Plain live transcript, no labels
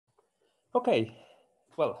Okay,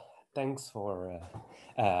 well, thanks for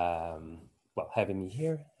having me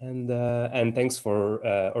here, and thanks for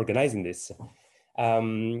organizing this.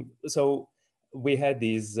 So we had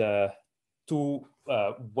these two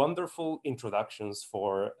wonderful introductions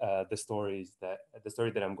for the story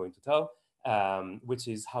that I'm going to tell, which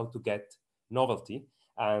is how to get novelty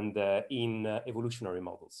and in evolutionary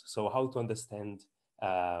models. So how to understand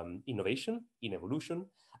innovation in evolution.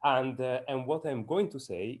 And what I'm going to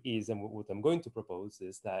say is, and what I'm going to propose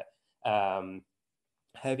is that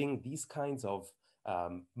having these kinds of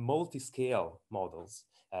multi-scale models,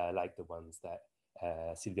 like the ones that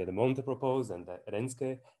Silvia de Monte proposed and that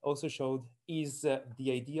Renske also showed, is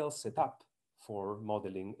the ideal setup for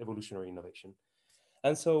modeling evolutionary innovation.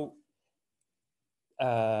 And so,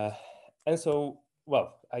 uh,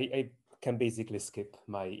 well, I can basically skip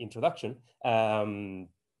my introduction. Well,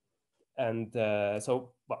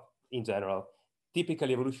 in general,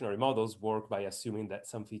 typically evolutionary models work by assuming that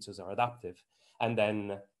some features are adaptive and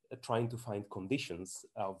then trying to find conditions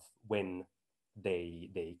of when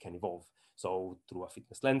they can evolve. So through a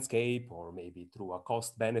fitness landscape or maybe through a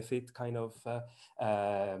cost benefit kind of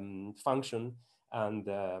function. And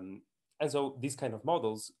so these kind of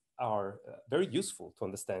models are very useful to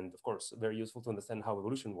understand, of course, very useful to understand how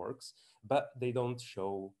evolution works, but they don't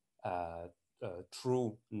show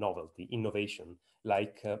true novelty, innovation,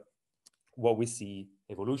 like what we see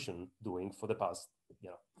evolution doing for the past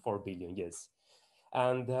 4 billion years.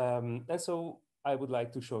 And so I would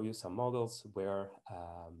like to show you some models where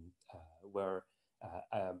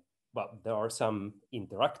there are some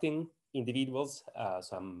interacting individuals,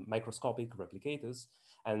 some microscopic replicators,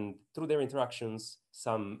 and through their interactions,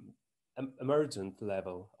 some emergent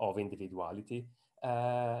level of individuality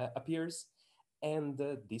appears. And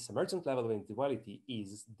this emergent level of individuality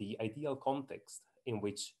is the ideal context in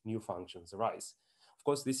which new functions arise. Of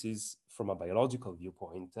course, this is from a biological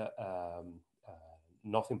viewpoint,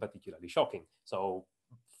 nothing particularly shocking. So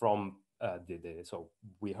so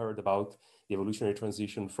we heard about the evolutionary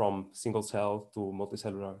transition from single cell to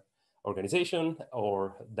multicellular organization,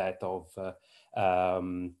 or that of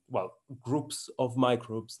groups of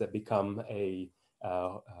microbes that become a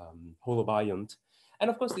holobiont. And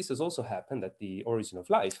of course, this has also happened at the origin of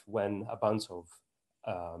life, when a bunch of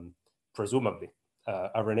presumably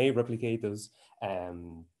RNA replicators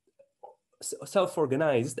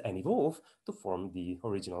self-organized and evolved to form the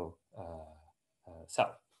original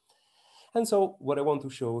cell. And so what I want to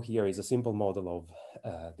show here is a simple model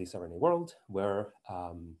of this RNA world where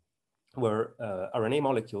RNA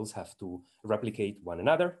molecules have to replicate one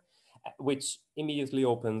another, which immediately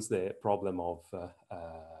opens the problem of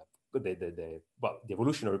the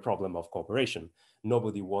evolutionary problem of cooperation.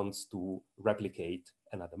 Nobody wants to replicate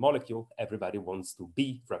another molecule. Everybody wants to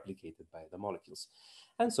be replicated by the molecules.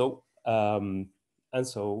 And so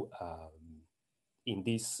in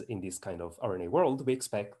this kind of RNA world, we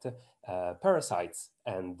expect parasites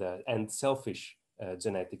and selfish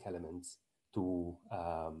genetic elements to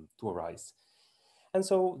arise. And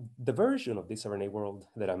so the version of this RNA world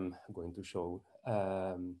that I'm going to show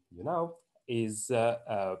you now is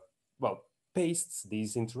pastes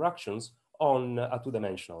these interactions on a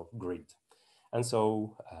two-dimensional grid. And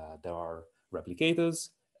so there are replicators.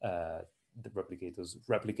 The replicators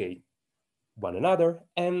replicate one another.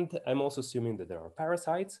 And I'm also assuming that there are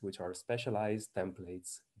parasites, which are specialized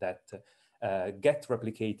templates that get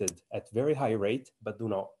replicated at very high rate, but do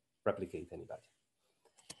not replicate anybody.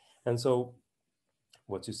 And so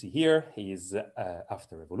what you see here is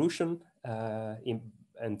after evolution. In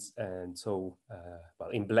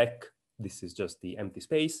black, this is just the empty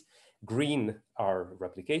space. Green are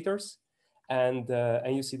replicators. And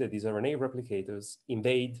you see that these RNA replicators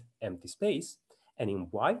invade empty space. And in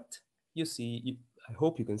white, you see, I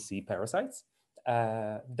hope you can see parasites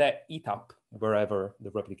that eat up wherever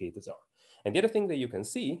the replicators are. And the other thing that you can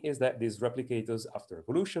see is that these replicators after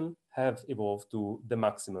evolution have evolved to the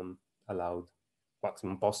maximum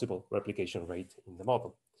possible replication rate in the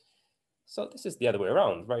model. So this is the other way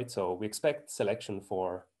around, right? So we expect selection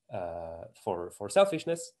for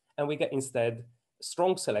selfishness, and we get instead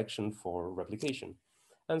strong selection for replication.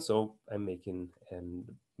 And so I'm making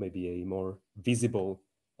maybe a more visible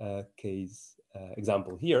case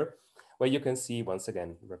example here, where you can see once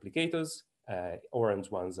again replicators.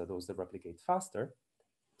 Orange ones are those that replicate faster,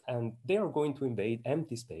 and they are going to invade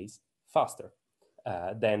empty space faster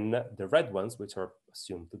than the red ones, which are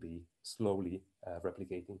assumed to be slowly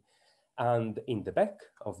replicating. And in the back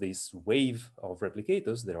of this wave of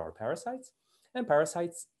replicators, there are parasites. And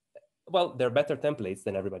parasites, well, they're better templates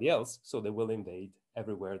than everybody else, so they will invade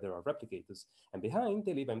everywhere there are replicators. And behind,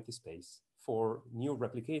 they leave empty space for new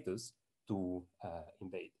replicators to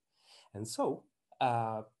invade. And so,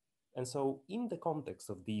 uh, in the context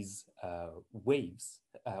of these waves,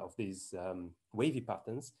 of these wavy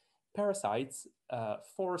patterns, parasites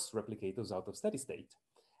force replicators out of steady state.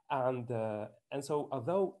 And so,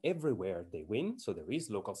 although everywhere they win, so there is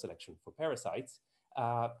local selection for parasites,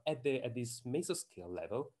 at this mesoscale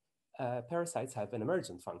level, parasites have an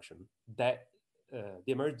emergent function that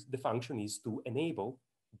the function is to enable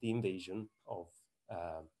the invasion of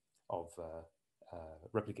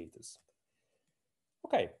replicators.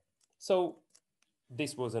 Okay, so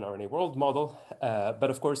this was an RNA world model, but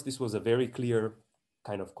of course this was a very clear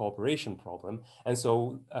kind of cooperation problem. And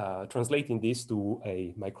so translating this to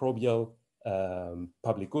a microbial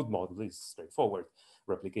public good model is straightforward.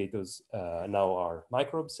 Replicators now are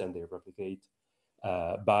microbes, and they replicate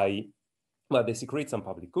by, well, they secrete some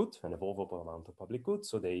public good, an evolvable amount of public good.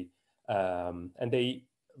 So they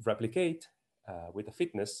replicate with a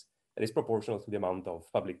fitness that is proportional to the amount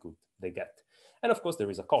of public good they get. And of course, there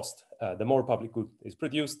is a cost. The more public good is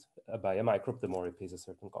produced by a microbe, the more it pays a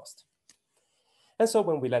certain cost. And so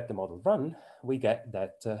when we let the model run, we get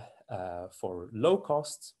that for low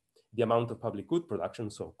costs, the amount of public good production,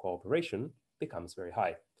 so cooperation, becomes very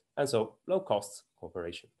high. And so low costs,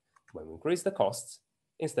 cooperation. When we increase the costs,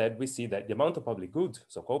 instead, we see that the amount of public good,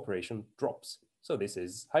 so cooperation, drops. So this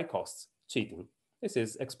is high costs, cheating. This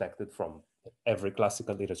is expected from every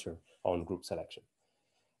classical literature on group selection.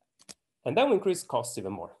 And then we increase costs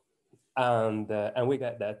even more. And we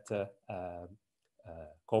get that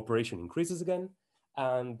cooperation increases again.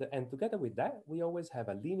 And together with that, we always have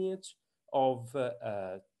a lineage of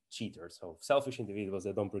cheaters, of selfish individuals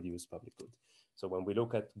that don't produce public good. So when we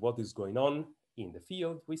look at what is going on in the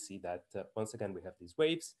field, we see that once again, we have these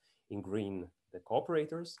waves. In green, the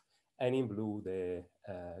cooperators, and in blue, the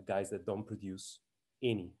guys that don't produce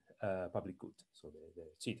any public good, so the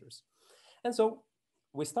cheaters. And so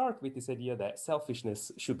we start with this idea that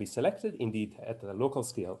selfishness should be selected. Indeed, at the local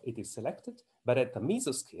scale, it is selected, but at the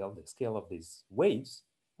mesoscale, the scale of these waves,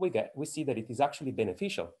 we see that it is actually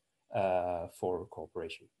beneficial for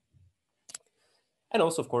cooperation. And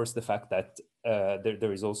also, of course, the fact that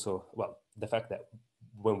there is also, well, the fact that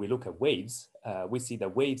when we look at waves, we see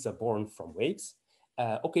that waves are born from waves,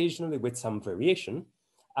 occasionally with some variation,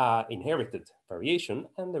 inherited variation,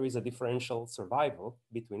 and there is a differential survival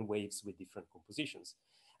between waves with different compositions.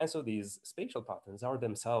 And so these spatial patterns are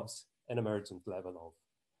themselves an emergent level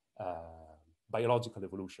of biological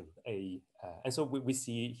evolution. And so we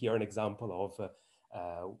see here an example of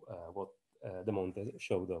what De Monte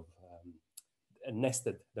showed of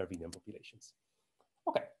nested Darwinian populations.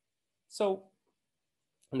 Okay, so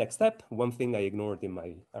next step, one thing I ignored in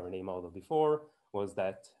my RNA model before was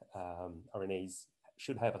that RNAs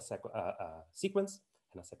should have a sequence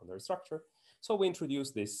and a secondary structure. So we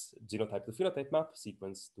introduced this genotype to phenotype map,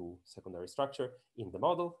 sequence to secondary structure in the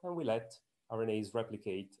model, and we let RNAs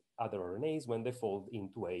replicate other RNAs when they fold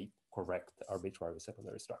into a correct arbitrary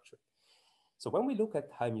secondary structure. So when we look at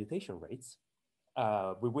high mutation rates,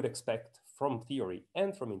 we would expect from theory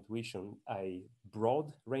and from intuition a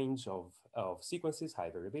broad range of sequences, high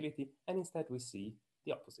variability, and instead we see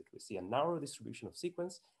the opposite. We see a narrow distribution of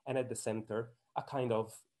sequence, and at the center, a kind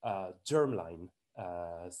of germline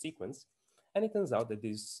sequence. And it turns out that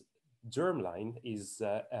this germline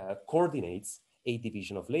coordinates a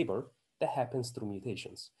division of labor that happens through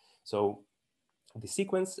mutations. So the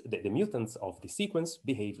sequence, the mutants of the sequence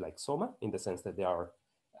behave like soma in the sense that they are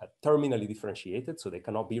terminally differentiated, so they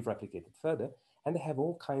cannot be replicated further, and they have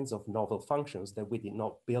all kinds of novel functions that we did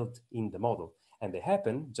not build in the model. And they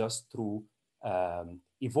happen just through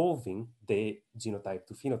evolving the genotype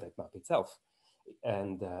to phenotype map itself.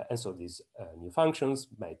 And so these new functions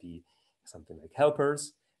might be something like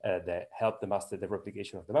helpers that help the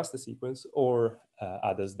replication of the master sequence, or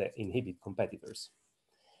others that inhibit competitors.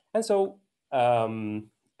 And so,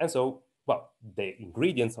 well, the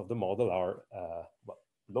ingredients of the model are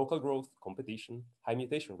local growth, competition, high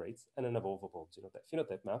mutation rates, and an evolvable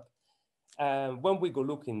genotype-phenotype map. When we go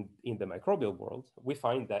look in the microbial world, we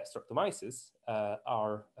find that Streptomyces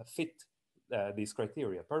fit these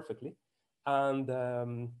criteria perfectly, and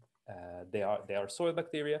they are soil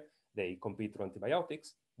bacteria. They compete through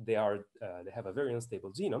antibiotics. They have a very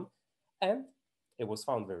unstable genome, and it was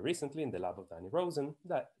found very recently in the lab of Danny Rosen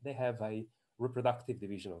that they have a reproductive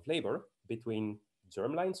division of labor between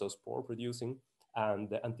germline, so spore-producing, and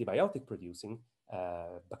the antibiotic-producing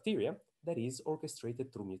bacteria that is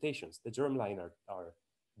orchestrated through mutations. The germline are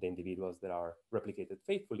the individuals that are replicated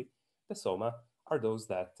faithfully. The soma are those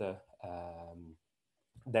that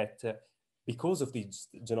because of the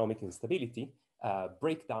genomic instability,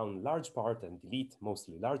 break down large part and delete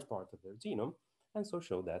mostly large part of their genome, and so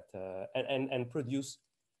show that, and produce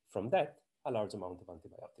from that a large amount of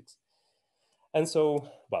antibiotics. And so,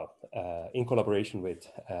 well, in collaboration with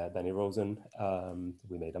Danny Rosen,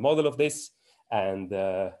 we made a model of this, and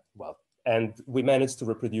and we managed to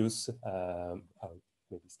reproduce, I'll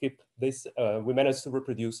maybe skip this, we managed to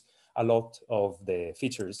reproduce a lot of the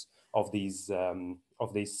features of these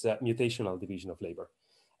of this mutational division of labor.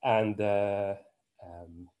 And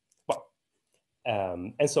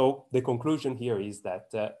and so the conclusion here is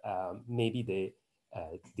that maybe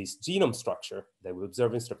this genome structure that we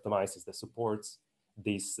observe in Streptomyces that supports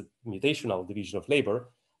this mutational division of labor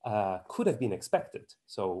could have been expected.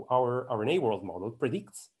 So our RNA world model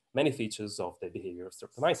predicts many features of the behavior of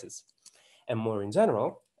Streptomyces. And more in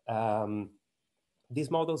general, these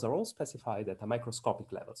models are all specified at a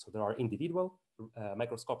microscopic level. So there are individual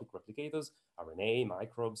microscopic replicators, RNA,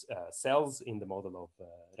 microbes, cells in the model of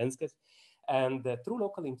Renskes. And through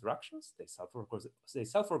local interactions, they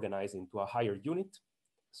self-organize into a higher unit,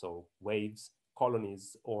 so waves,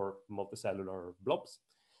 colonies, or multicellular blobs.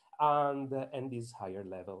 And these higher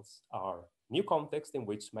levels are new contexts in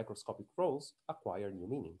which microscopic roles acquire new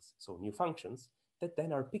meanings, so new functions that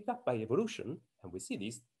then are picked up by evolution. And we see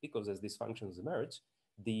this because as these functions emerge,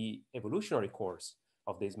 the evolutionary course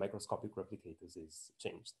of these microscopic replicators is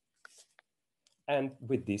changed. And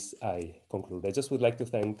with this, I conclude. I just would like to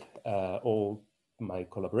thank all my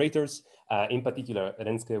collaborators, in particular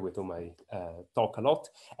Renske, with whom I talk a lot,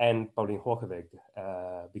 and Pauline Hocheweg,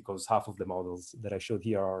 because half of the models that I showed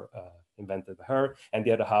here are invented by her, and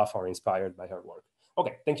the other half are inspired by her work.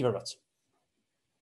 Okay, thank you very much.